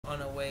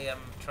way,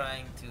 I'm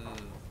trying to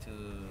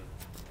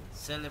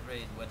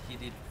celebrate what he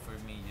did for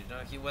me. You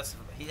know,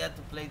 he had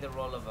to play the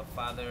role of a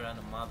father and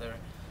a mother.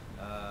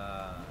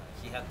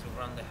 He had to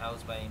run the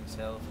house by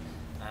himself.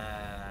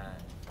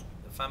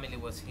 The family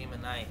was him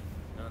and I.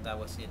 You know, that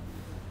was it.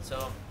 So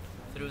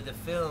through the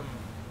film,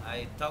 I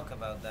talk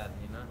about that.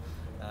 You know,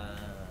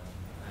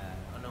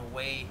 in a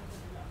way,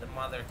 the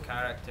mother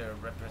character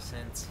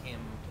represents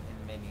him in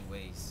many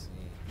ways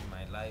in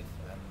my life,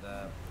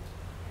 and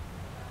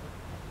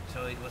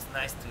so it was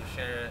nice to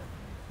share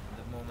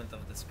the moment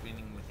of the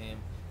screening with him.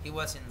 He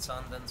was in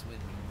Sundance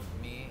with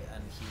me,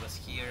 and he was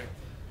here,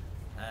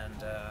 and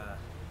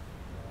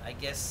I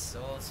guess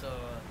also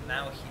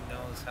now he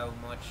knows how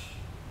much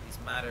this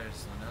matters,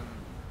 you know,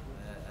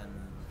 and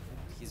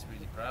he's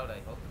really proud,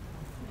 I hope.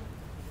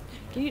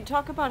 Can you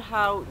talk about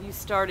how you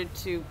started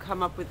to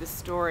come up with this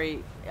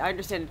story? I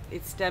understand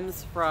it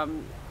stems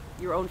from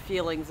your own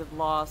feelings of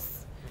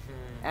loss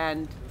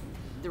and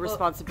the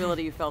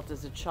responsibility you felt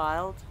as a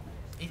child.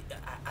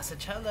 As a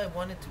child, I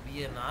wanted to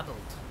be an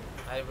adult.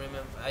 I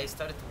remember I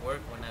started to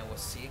work when I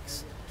was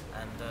 6,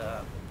 and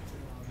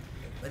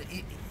but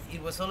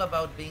it was all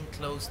about being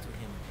close to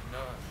him, you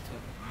know, to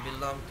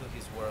belong to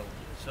his world.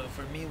 So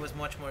for me, it was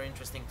much more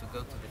interesting to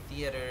go to the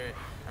theater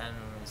and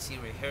see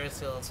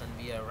rehearsals and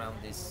be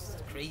around these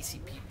crazy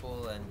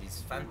people and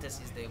these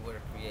fantasies they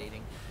were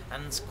creating.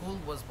 And school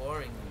was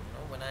boring, you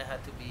know. When I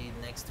had to be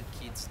next to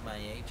kids my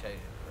age,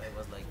 I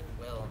was like,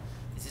 well,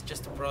 this is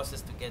just a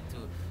process to get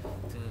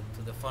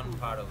to the fun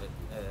part of it.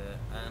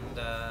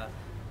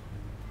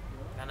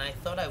 And I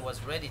thought I was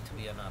ready to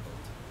be an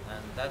adult,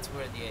 and that's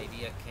where the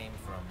idea came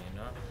from, you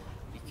know,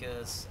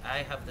 because I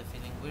have the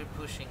feeling we're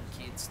pushing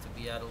kids to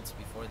be adults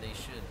before they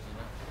should, you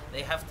know.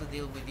 They have to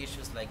deal with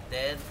issues like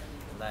death,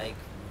 like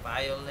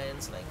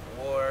violence, like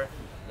war,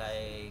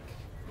 like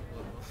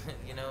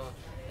you know,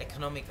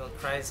 economical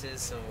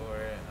crisis or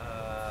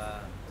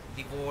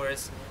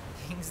divorce,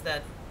 things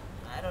that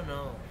I don't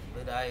know,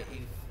 but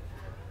if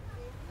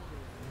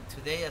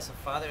today as a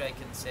father I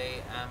can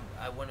say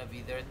I want to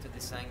be there to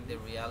design the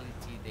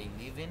reality they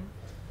live in,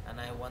 and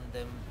I want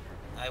them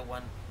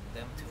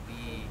to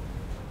be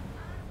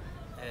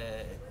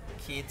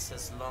kids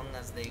as long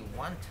as they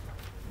want.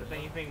 But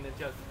then you think the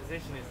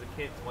juxtaposition is the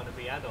kids want to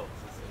be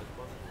adults as soon as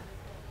possible.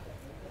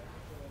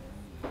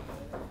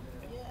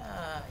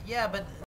 Yeah, but